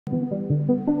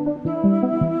we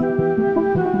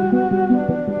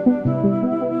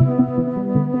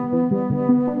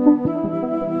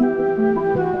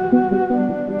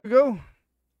go.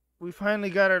 We finally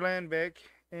got our land back,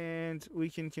 and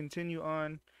we can continue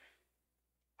on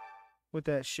with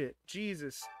that shit.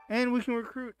 Jesus. And we can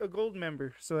recruit a gold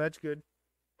member, so that's good.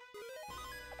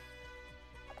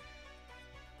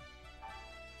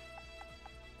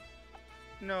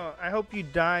 No, I hope you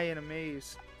die in a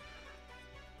maze.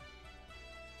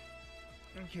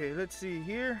 Okay, let's see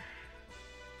here.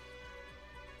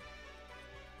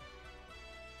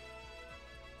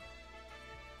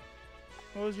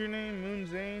 What was your name? Moon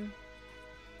Zane?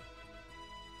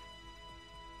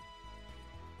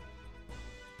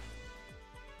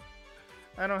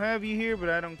 I don't have you here, but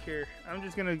I don't care. I'm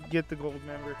just gonna get the gold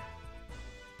member.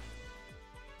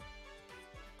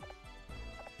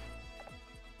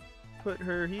 Put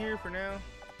her here for now.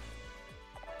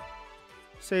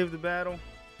 Save the battle.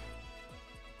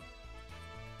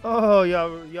 Oh,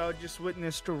 y'all just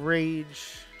witnessed a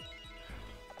rage.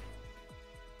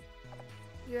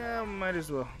 Yeah, might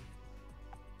as well.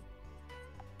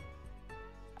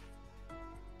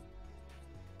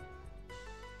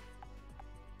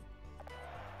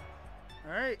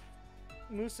 Alright.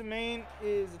 Musamane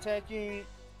is attacking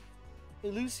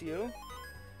Elucio.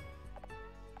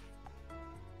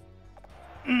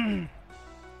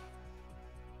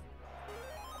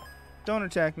 Don't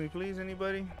attack me, please,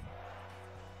 anybody.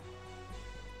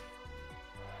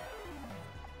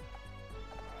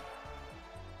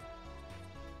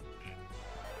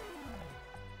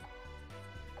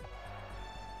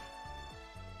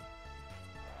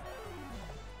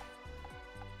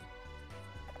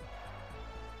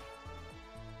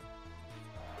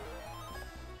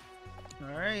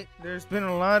 Alright, there's been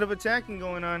a lot of attacking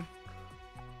going on.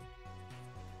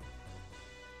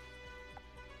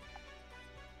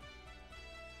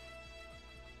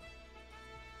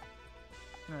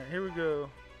 Alright, here we go.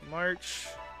 March.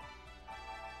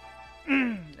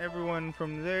 Everyone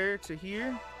from there to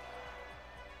here.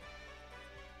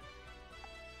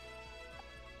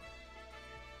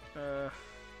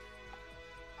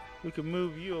 We could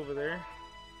move you over there.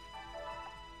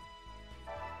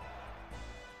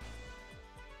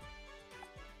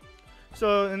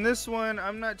 So in this one,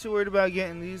 I'm not too worried about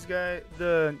getting these guys,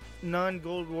 the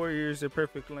non-gold warriors, a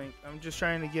perfect link. I'm just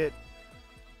trying to get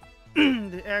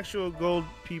the actual gold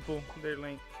people their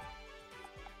link.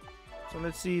 So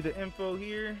let's see the info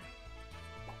here.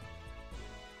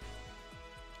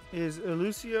 Is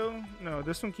Elucio? No,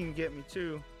 this one can get me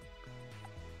too.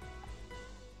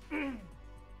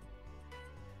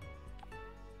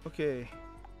 Okay.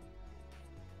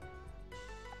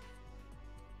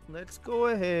 Let's go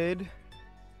ahead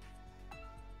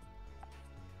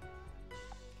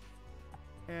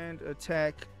and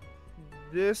attack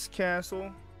this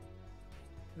castle,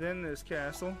 then this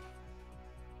castle.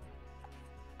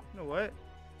 You know what?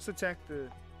 Let's attack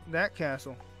that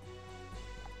castle.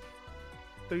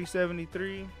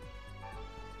 373.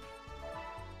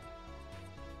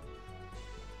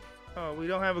 Oh, we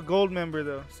don't have a gold member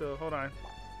though, so hold on.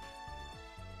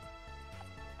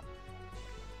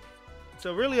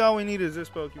 So really all we need is this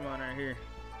Pokemon right here.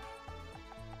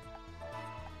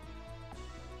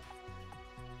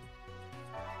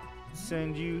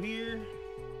 Send you here.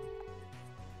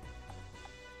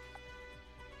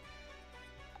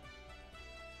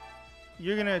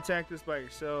 You're gonna attack this by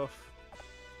yourself.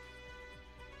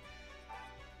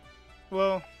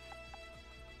 Well,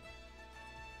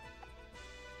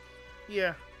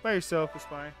 yeah, by yourself is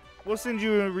fine. We'll send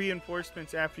you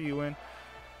reinforcements after you win.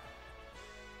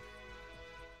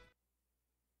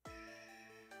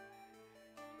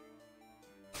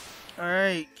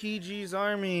 Alright, Kiji's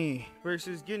army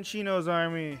versus Genshino's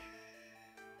army.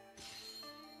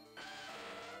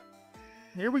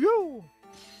 Here we go!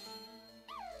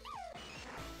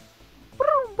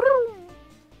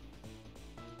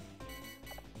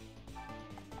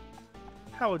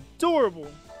 How adorable!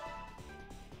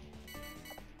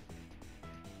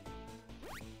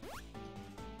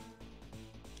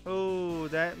 Oh,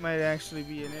 that might actually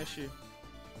be an issue.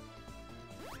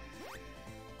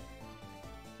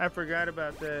 I forgot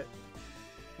about that.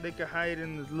 They could hide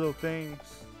in the little things.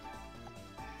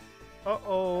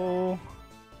 Uh-oh.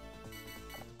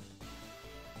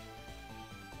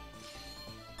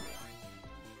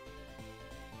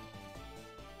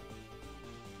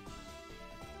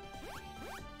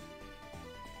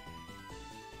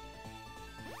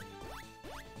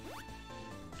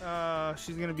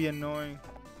 She's gonna be annoying.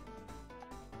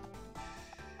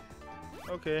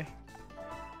 Okay.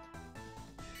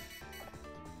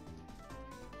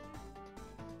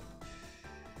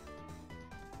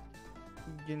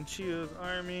 Genchio's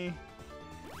army.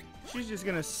 She's just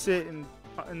gonna sit in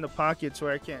the pockets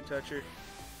where I can't touch her.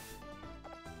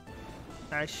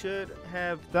 I should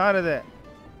have thought of that.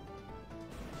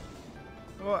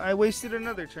 Well, I wasted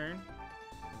another turn.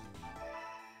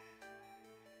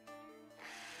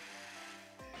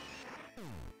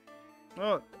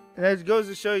 Well, that goes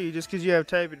to show you, just because you have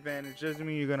type advantage doesn't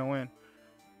mean you're gonna win.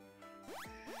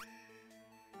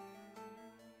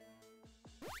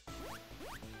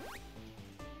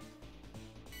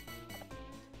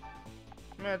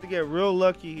 I'm gonna have to get real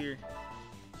lucky here.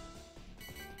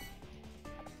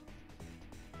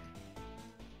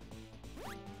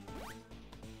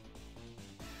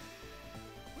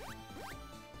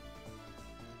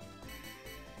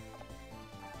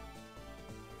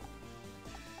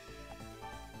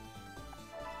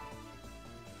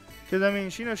 Because, I mean,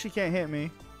 she knows she can't hit me.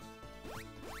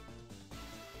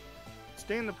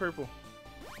 Stay in the purple.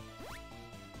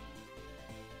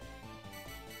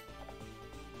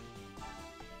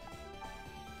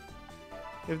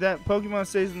 If that Pokemon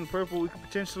stays in the purple, we could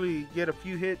potentially get a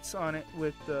few hits on it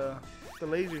with the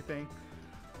laser thing.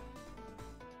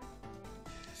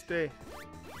 Stay.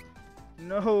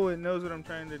 No, it knows what I'm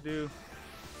trying to do.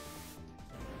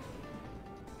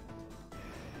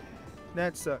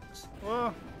 That sucks.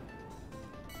 Well,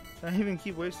 I even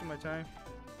keep wasting my time.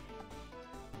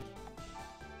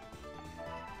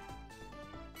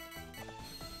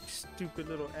 Stupid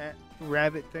little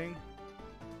rabbit thing.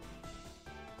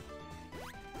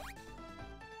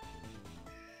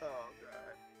 Oh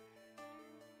god.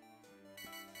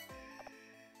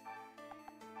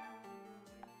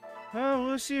 Well,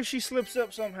 we'll see if she slips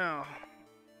up somehow.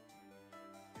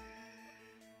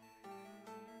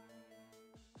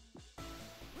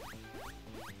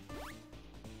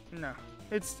 No,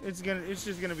 it's just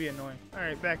gonna be annoying. All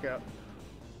right, back out.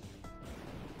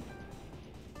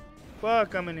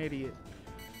 Fuck, I'm an idiot.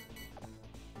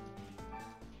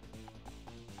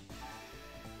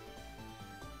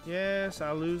 Yes,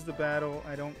 I'll lose the battle.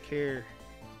 I don't care.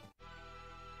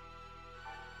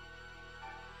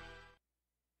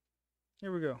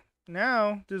 Here we go.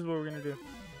 Now, this is what we're gonna do.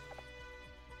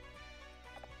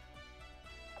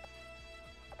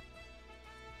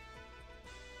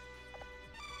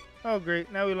 Oh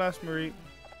great, now we lost Marie.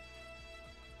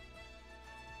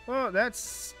 Oh, that's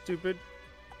stupid.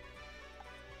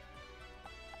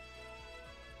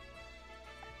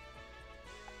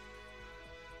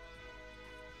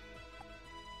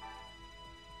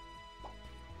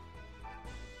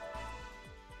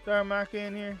 Darumaka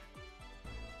in here.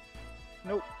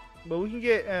 Nope. But we can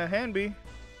get Hanby.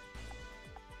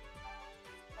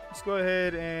 Let's go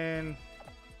ahead and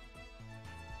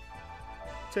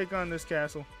take on this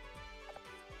castle.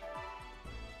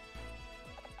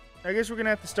 I guess we're gonna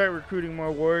have to start recruiting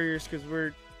more warriors because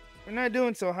we're not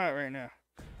doing so hot right now.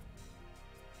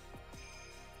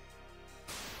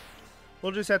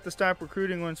 We'll just have to stop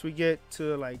recruiting once we get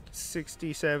to like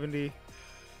 60, 70,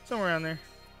 somewhere around there.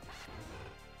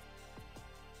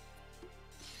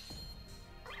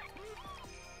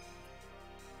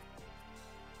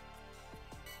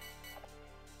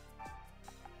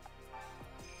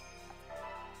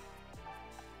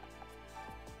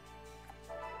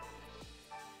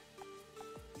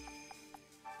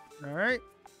 Alright,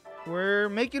 we're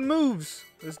making moves.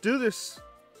 Let's do this.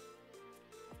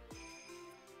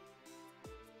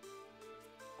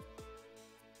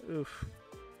 Oof.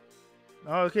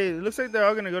 Oh, okay, it looks like they're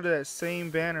all going to go to that same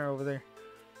banner over there.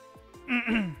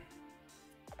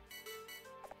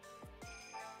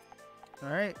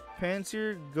 Alright,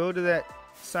 Panseer, go to that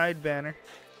side banner.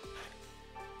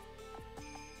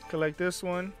 Collect this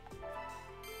one.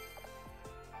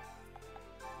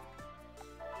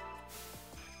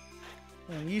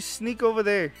 And you sneak over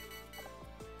there.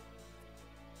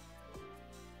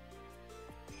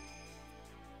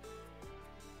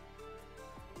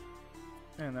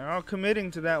 And they're all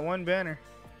committing to that one banner.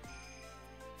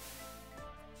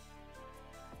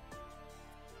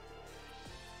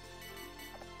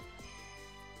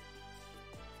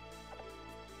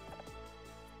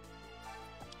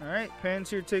 Alright,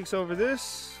 Panseer takes over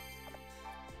this.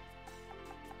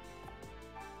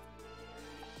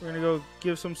 We're gonna go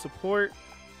give some support.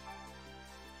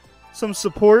 Some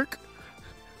support.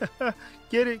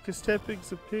 Get it? Because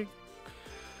Tepig's a pig.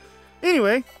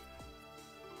 Anyway,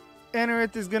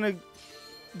 Anorith is gonna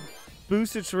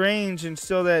boost its range and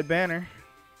steal that banner,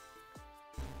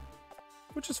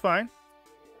 which is fine.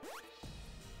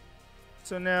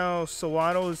 So now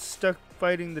Sawaddle is stuck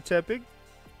fighting the Tepig.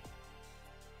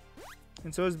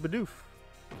 And so is Bidoof.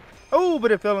 Oh,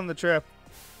 but it fell in the trap.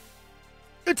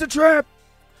 It's a trap!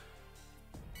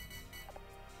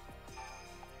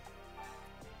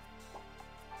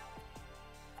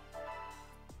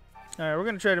 Alright, we're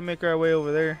going to try to make our way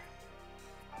over there.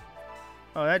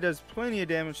 Oh, that does plenty of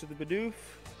damage to the Bidoof.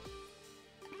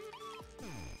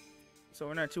 So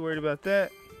we're not too worried about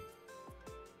that.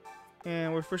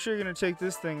 And we're for sure going to take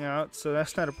this thing out, so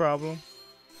that's not a problem.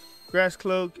 Grass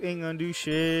Cloak ain't going to do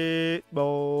shit,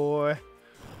 boy.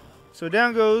 So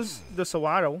down goes the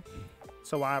Sawaddle.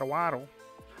 Sawaddle.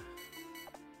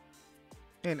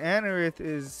 And Anorith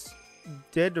is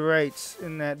dead to rights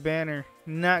in that banner.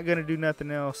 Not going to do nothing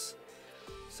else.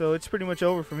 So it's pretty much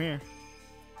over from here.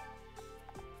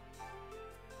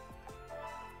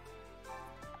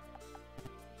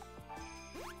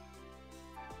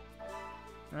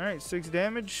 Alright, 6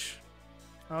 damage.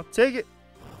 I'll take it.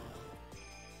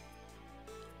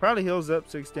 Probably heals up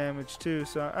 6 damage too.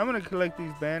 So I'm going to collect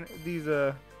these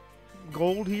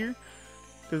gold here.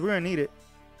 Because we're going to need it.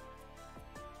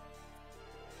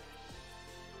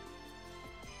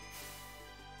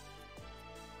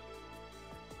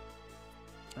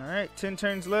 Alright, 10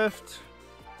 turns left.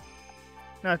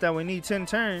 Not that we need 10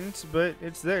 turns, but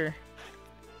it's there.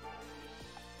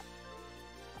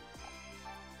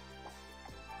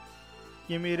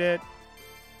 Give me that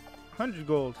 100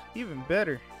 gold. Even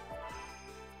better.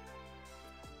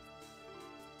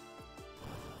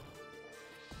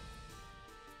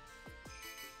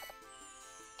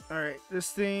 Alright,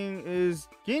 this thing is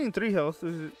gaining 3 health.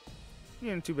 Isn't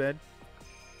getting too bad.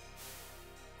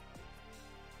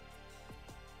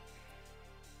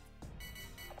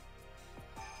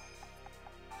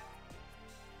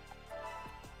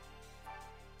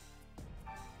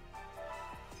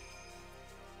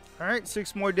 Alright,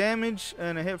 6 more damage,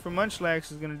 and a hit from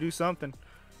Munchlax is going to do something.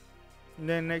 And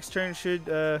then next turn should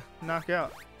knock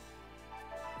out.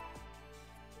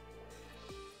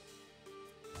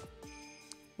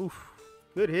 Oof,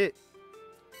 good hit.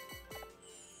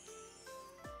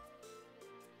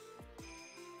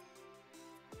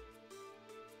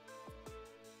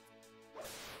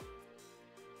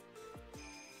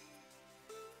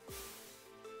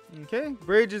 Okay,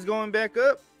 bridge is going back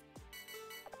up.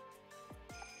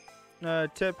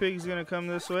 Tepig's gonna come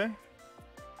this way.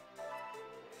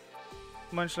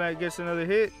 Munchlax gets another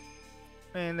hit.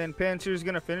 And then Pansear's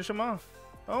gonna finish him off.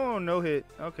 Oh, no hit.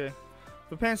 Okay.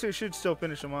 But Pansear should still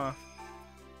finish him off.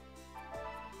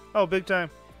 Oh, big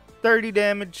time. 30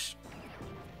 damage.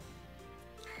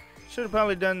 Should have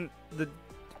probably done the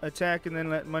attack and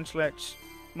then let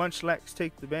Munchlax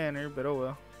take the banner, but oh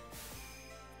well.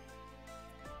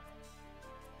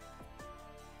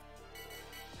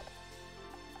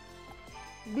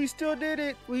 We still did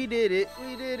it. We did it.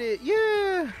 We did it.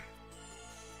 Yeah.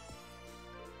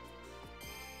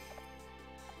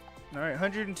 Alright,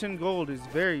 110 gold is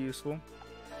very useful.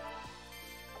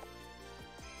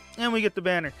 And we get the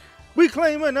banner. We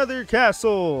claim another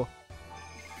castle.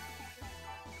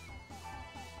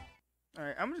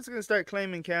 Alright, I'm just going to start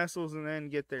claiming castles and then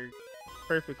get their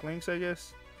perfect links, I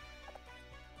guess.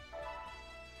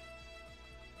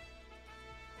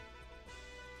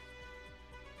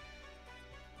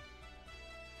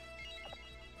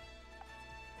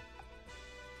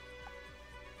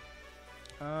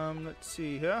 Let's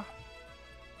see here.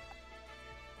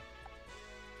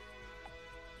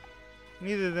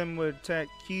 Neither of them would attack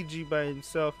Kenji by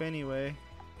himself anyway.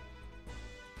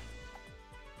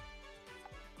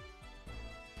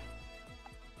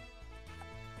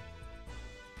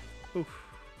 Oof.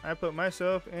 I put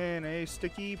myself in a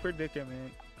sticky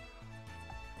predicament.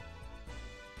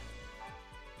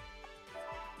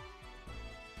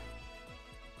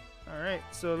 Alright,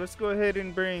 so let's go ahead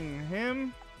and bring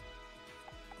him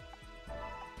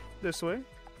this way.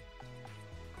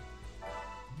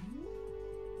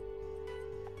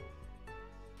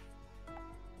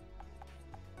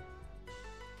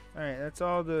 Alright, that's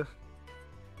all the...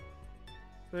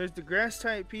 There's the grass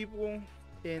type people,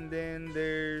 and then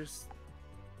there's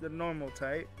the normal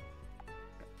type.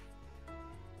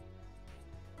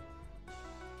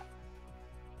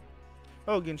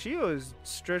 Oh, Genshio has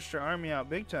stretched her army out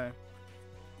big time.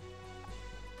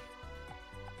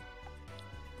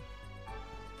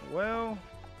 Well,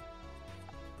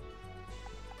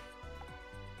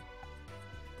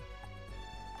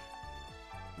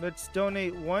 let's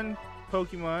donate 1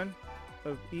 Pokemon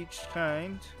of each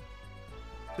kind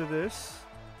to this.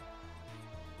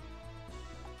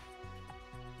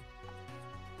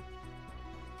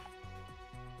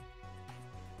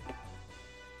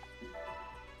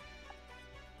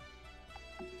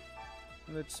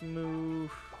 Let's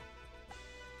move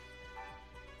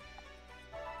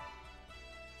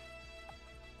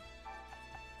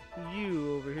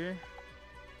you over here.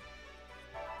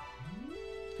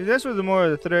 Because that's where the more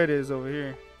of the thread is over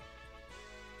here.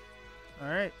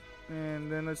 Alright.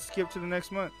 And then let's skip to the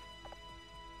next month.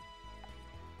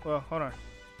 Well, hold on.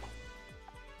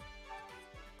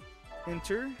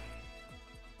 Enter.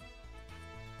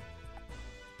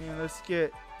 And let's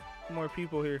get more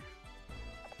people here.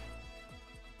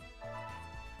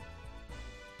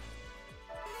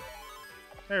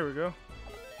 There we go.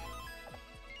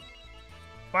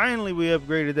 Finally, we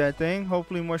upgraded that thing.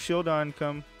 Hopefully more Shieldon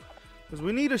come. Because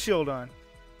we need a Shieldon.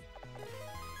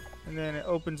 And then it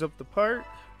opens up the park.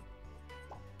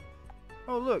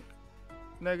 Oh, look.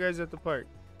 That guy's at the park.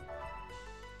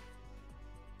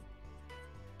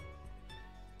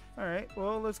 Alright,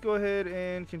 well, let's go ahead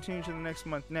and continue to the next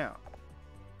month now.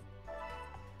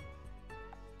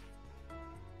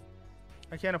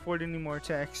 I can't afford any more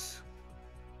attacks.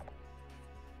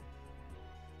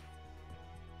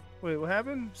 Wait, what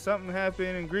happened? Something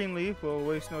happened in Greenleaf. We'll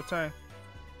waste no time.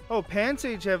 Oh,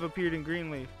 Pansage have appeared in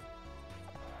Greenleaf.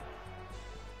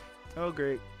 Oh,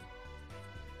 great.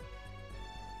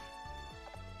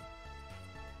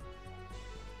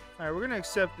 Alright, we're going to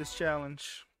accept this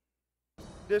challenge.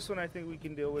 This one I think we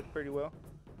can deal with pretty well.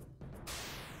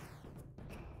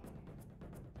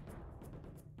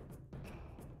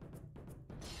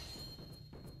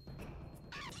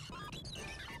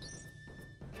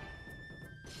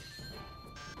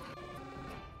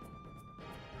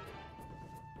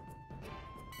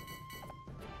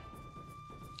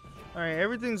 Alright,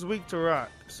 everything's weak to rock,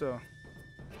 so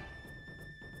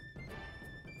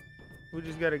we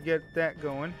just gotta get that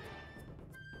going.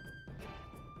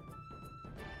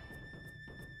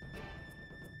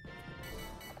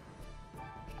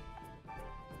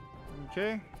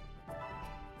 Okay.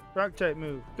 Rock type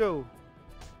move. Go.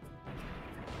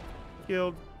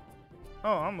 Killed.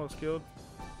 Oh, almost killed.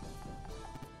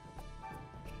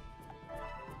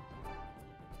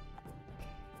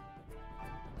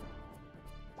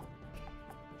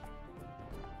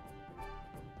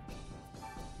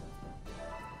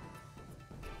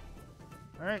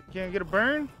 Alright, can't get a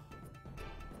burn?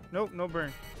 Nope, no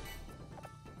burn.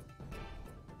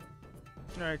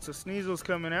 Alright, so Sneasel's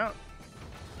coming out.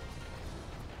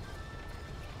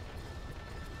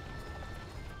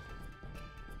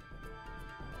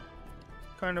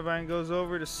 Carnivine goes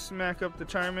over to smack up the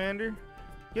Charmander.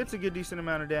 Gets a good decent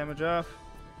amount of damage off.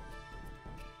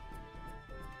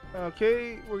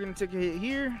 Okay, we're gonna take a hit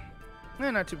here.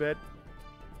 Not too bad.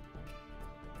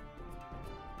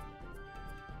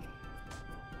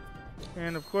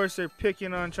 And of course they're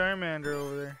picking on Charmander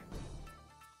over there.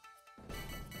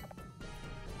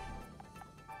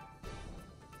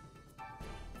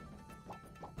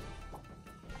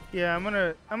 Yeah, I'm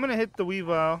gonna hit the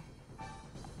Weavile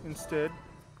instead.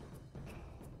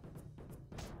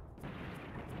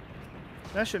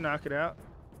 That should knock it out.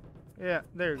 Yeah,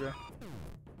 there we go.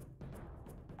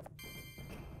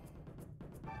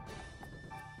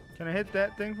 Can I hit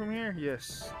that thing from here?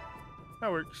 Yes.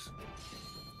 That works.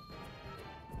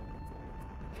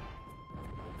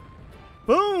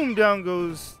 Boom! Down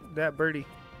goes that birdie.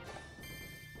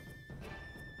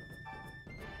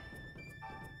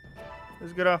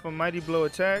 Let's get off a Mighty Blow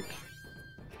attack.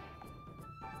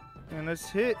 And let's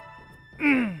hit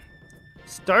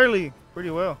Starly pretty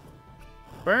well.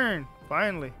 Burn,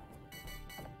 finally.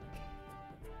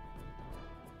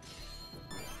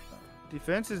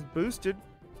 Defense is boosted.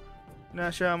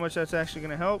 Not sure how much that's actually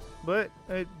going to help, but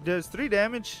it does 3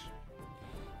 damage.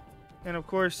 And of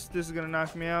course, this is going to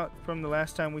knock me out from the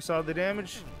last time we saw the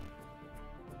damage.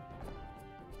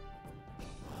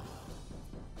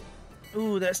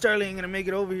 Ooh, that Starly ain't going to make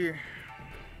it over here.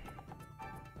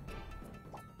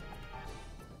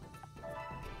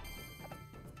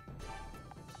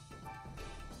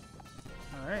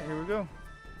 Alright, here we go.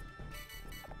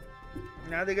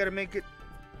 Now they got to make it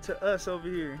to us over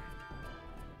here,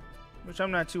 which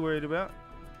I'm not too worried about.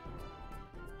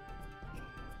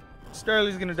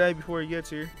 Starly's gonna die before he gets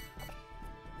here.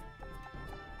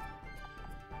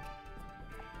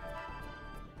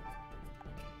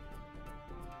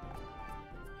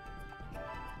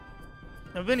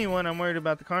 Of anyone, I'm worried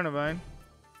about the Carnivine.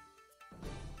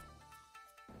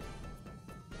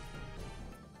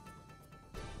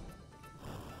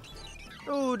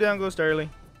 Oh, down goes Starly.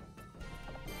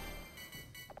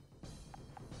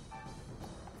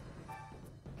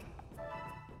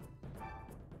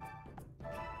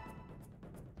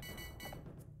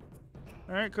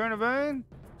 Alright, Carnivine,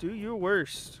 do your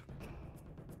worst.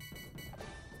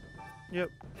 Yep.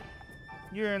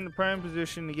 You're in the prime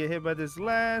position to get hit by this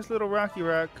last little Rocky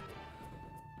Rock.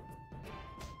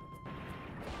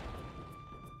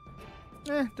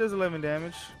 Does 11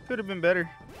 damage. Could have been better.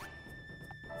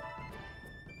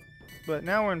 But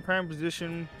now we're in prime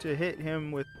position to hit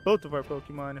him with both of our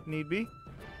Pokemon if need be.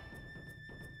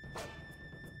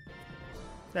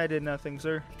 That did nothing,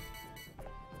 sir.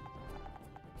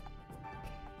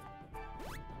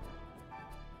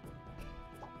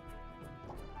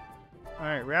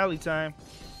 Alright, rally time.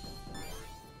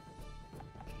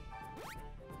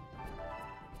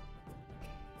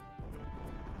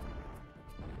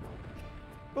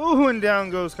 Ooh, and down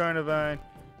goes Carnivine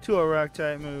to a rock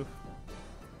type move.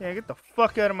 Yeah, get the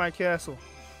fuck out of my castle.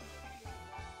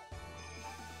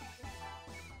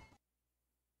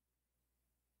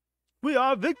 We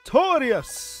are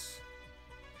victorious!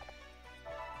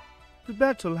 The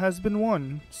battle has been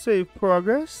won. Save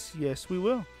progress? Yes, we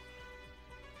will.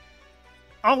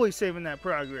 Always saving that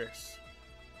progress.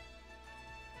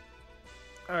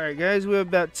 Alright, guys, we have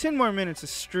about 10 more minutes of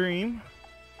stream.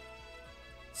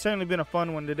 Certainly been a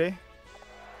fun one today.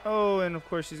 Oh, and of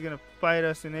course he's going to fight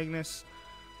us in Ignis.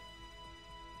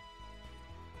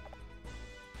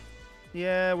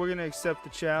 Yeah, we're going to accept the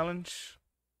challenge.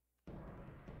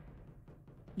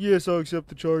 Yes, I'll accept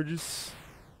the charges.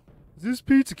 Is this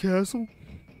Pizza Castle?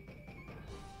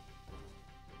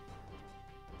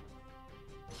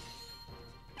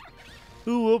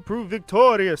 Who will prove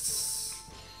victorious?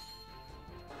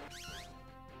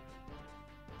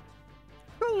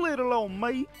 A little old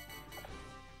mate.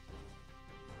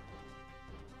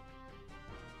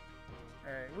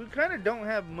 Alright, we kind of don't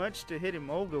have much to hit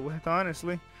Emolga with,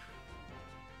 honestly.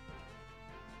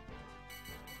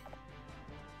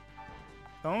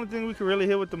 The only thing we can really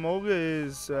hit with the Emolga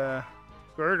is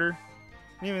Girder.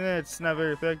 Even then, it's not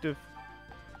very effective.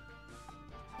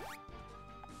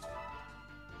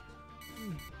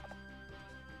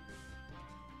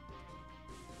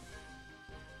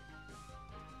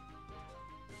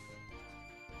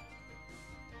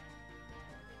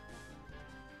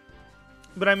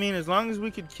 But I mean, as long as we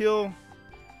could kill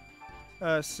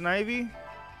Snivy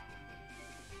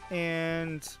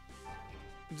and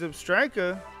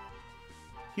Zebstrika,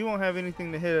 he won't have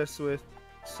anything to hit us with.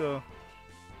 So,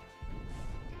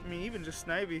 I mean, even just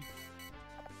Snivy,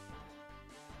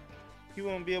 he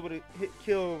won't be able to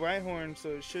kill Rhyhorn, so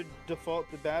it should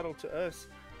default the battle to us.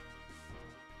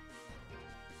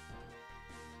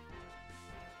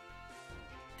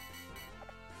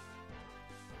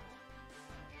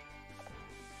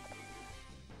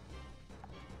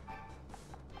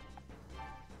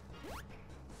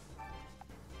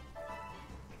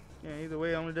 Yeah, either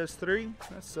way, it only does 3.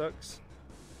 That sucks.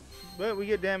 But we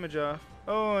get damage off.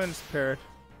 Oh, and it's Parrot.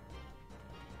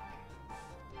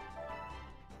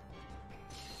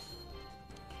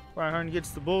 Rhyhorn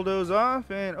gets the Bulldoze off,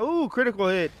 and oh, critical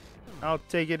hit. I'll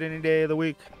take it any day of the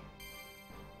week.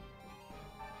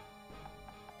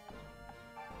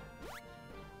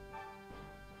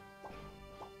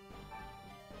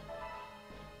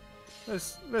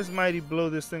 Let's mighty blow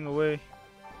this thing away.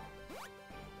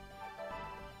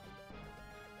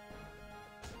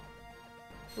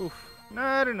 Oof,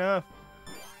 not enough.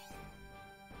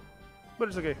 But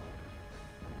it's okay.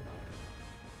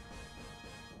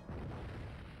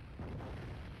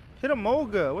 Hit a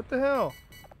Molga, what the hell?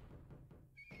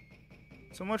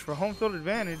 So much for home field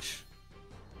advantage.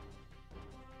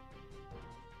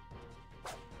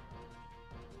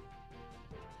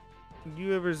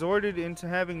 You have resorted into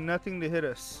having nothing to hit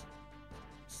us.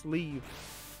 Just leave.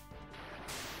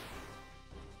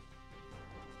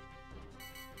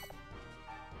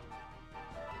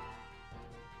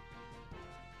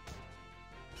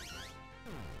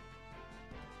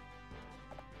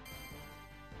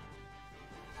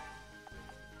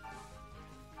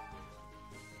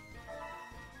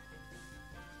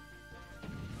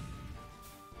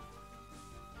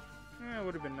 Yeah, it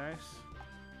would have been nice.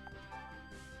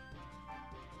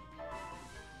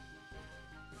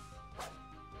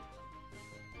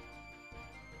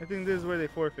 I think this is where they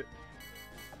forfeit.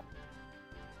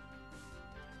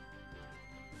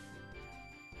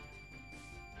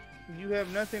 You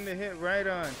have nothing to hit right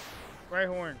on.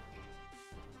 Rhyhorn.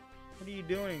 What are you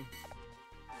doing?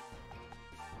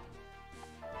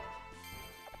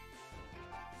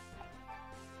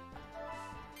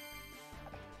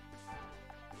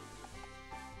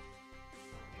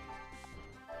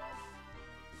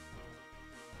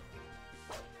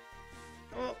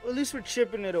 Well, at least we're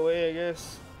chipping it away, I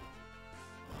guess.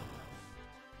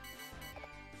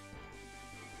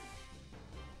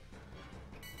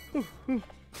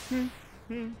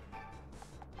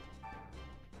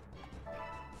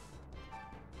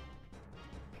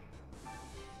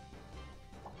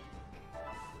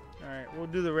 Alright, we'll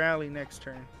do the rally next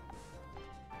turn.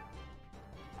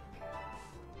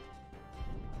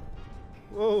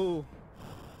 Whoa.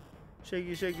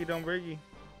 Shaky, shaky, don't breaky.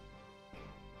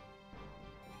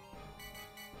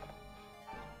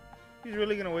 He's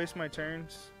really gonna waste my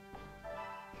turns.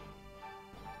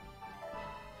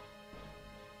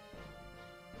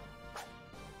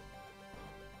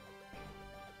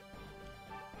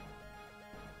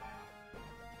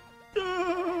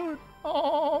 Dude!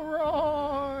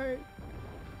 Alright!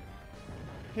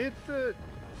 Hit the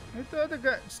other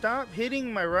guy. Stop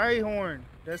hitting my right horn.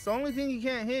 That's the only thing you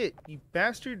can't hit, you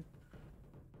bastard.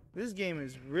 This game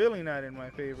is really not in my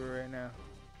favor right now.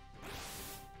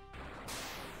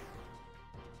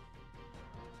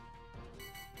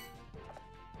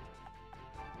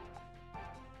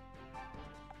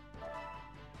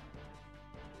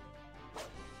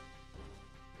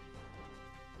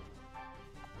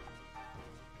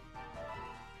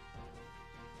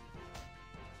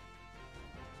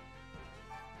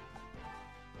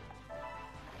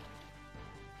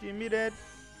 Give me that.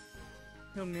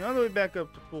 Help me all the way back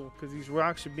up to full, because these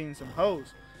rocks are being some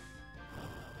hoes.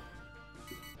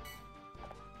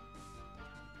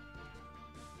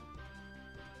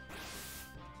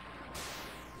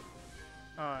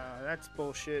 That's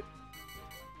bullshit.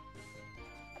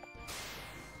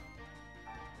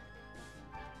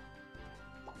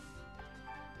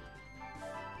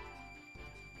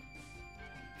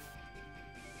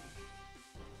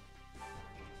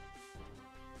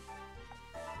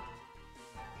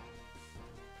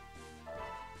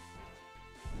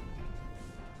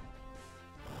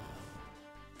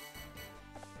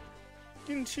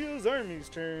 Kenji's army's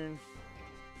turn.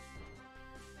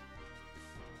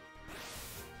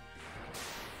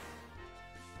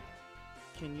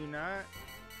 Can you not?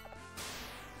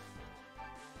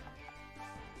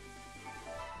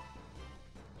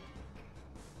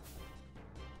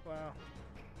 Wow.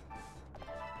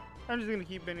 I'm just gonna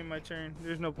keep ending my turn.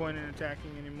 There's no point in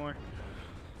attacking anymore.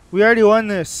 We already won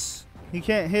this. He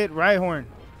can't hit Rhyhorn.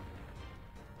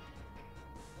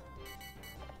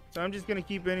 So I'm just gonna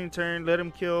keep ending turn, let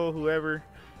him kill whoever.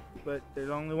 But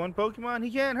there's only one Pokemon he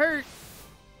can't hurt.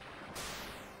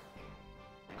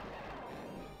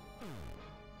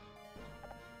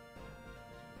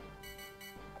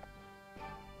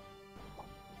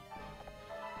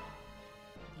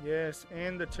 Yes,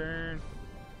 and the turn.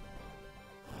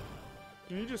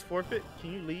 Can you just forfeit?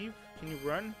 Can you leave? Can you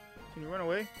run? Can you run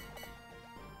away?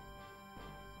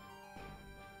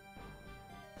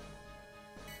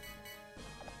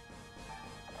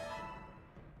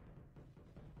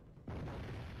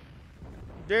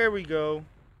 There we go.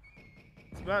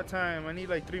 It's about time. I need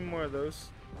like 3 more of those.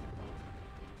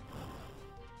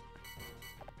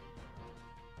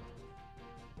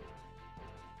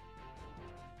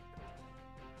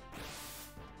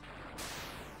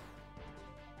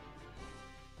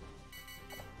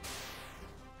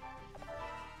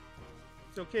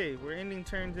 It's okay. We're ending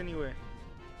turns anyway.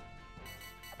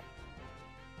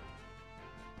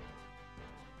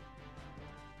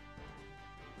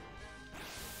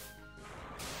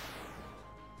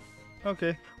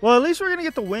 Okay. Well, at least we're gonna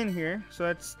get the win here.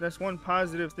 So that's one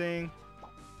positive thing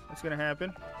that's gonna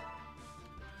happen.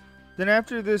 Then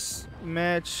after this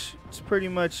match, it's pretty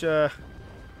much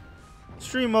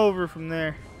stream over from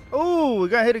there. Oh, we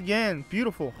got hit again.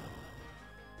 Beautiful.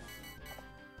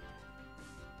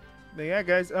 But yeah,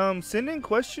 guys. Send in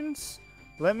questions.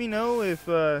 Let me know if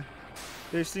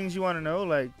there's things you want to know,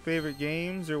 like favorite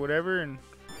games or whatever,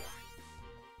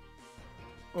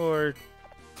 or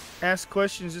ask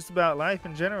questions just about life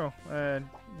in general.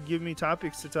 Give me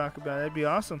topics to talk about. That'd be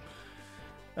awesome.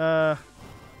 But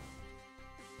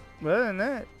other than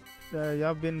that,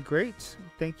 y'all been great.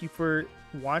 Thank you for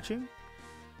watching.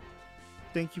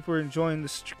 Thank you for enjoying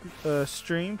the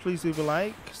stream. Please leave a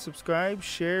like, subscribe,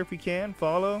 share if you can,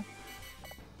 follow.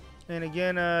 And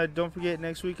again, don't forget,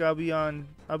 next week I'll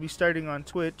be starting on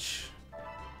Twitch.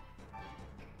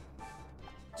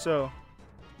 So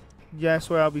yeah, that's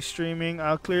where I'll be streaming.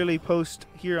 I'll clearly post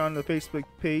here on the Facebook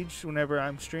page whenever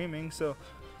I'm streaming, so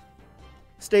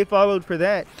stay followed for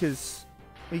that, because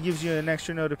it gives you an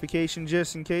extra notification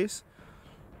just in case.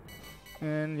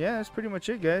 And yeah, that's pretty much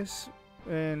it, guys.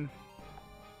 And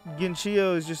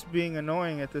Ginchio is just being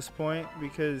annoying at this point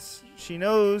because she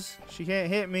knows she can't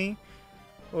hit me.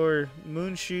 Or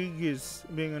Moonshug is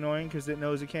being annoying because it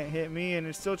knows it can't hit me and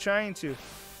it's still trying to.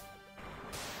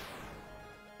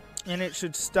 And it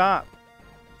should stop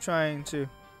trying to.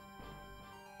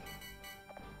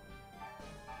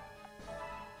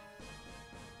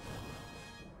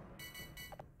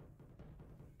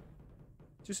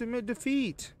 Just admit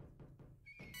defeat.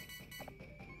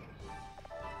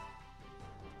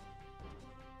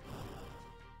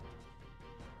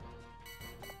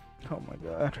 Oh my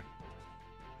god.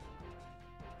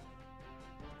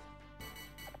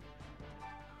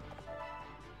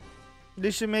 They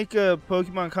should make a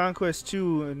Pokemon Conquest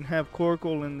 2 and have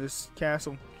Corkle in this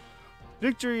castle.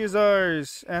 Victory is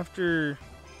ours after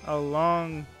a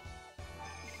long,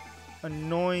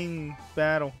 annoying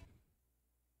battle.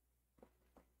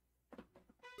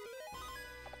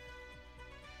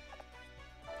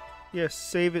 Yes,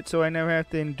 save it so I never have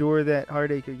to endure that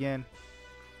heartache again.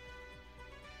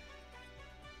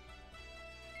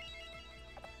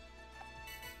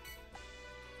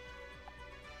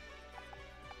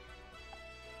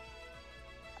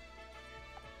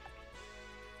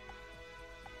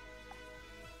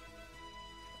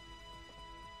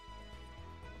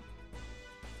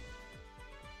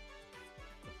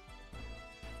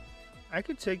 I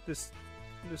could take this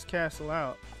castle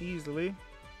out easily.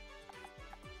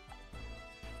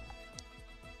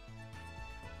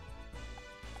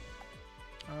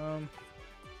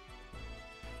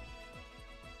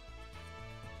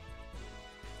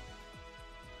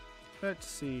 Let's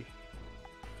see.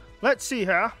 Let's see,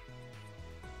 huh?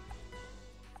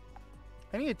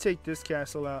 I need to take this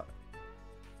castle out.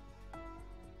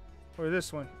 Or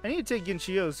this one. I need to take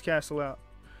Genshio's castle out.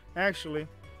 Actually.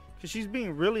 Because she's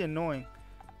being really annoying.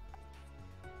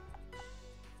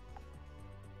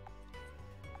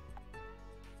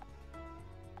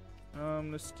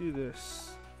 Let's do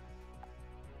this.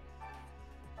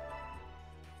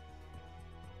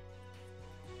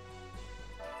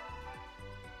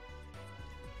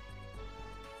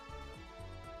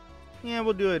 Yeah,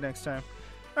 we'll do it next time.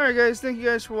 Alright guys, thank you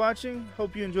guys for watching.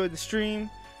 Hope you enjoyed the stream.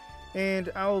 And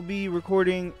I will be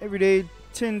recording every day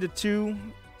 10 to 2.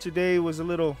 Today was a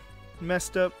little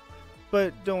messed up.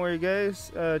 But don't worry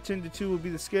guys, 10 to 2 will be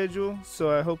the schedule.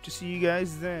 So I hope to see you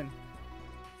guys then.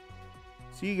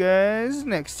 See you guys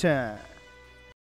next time.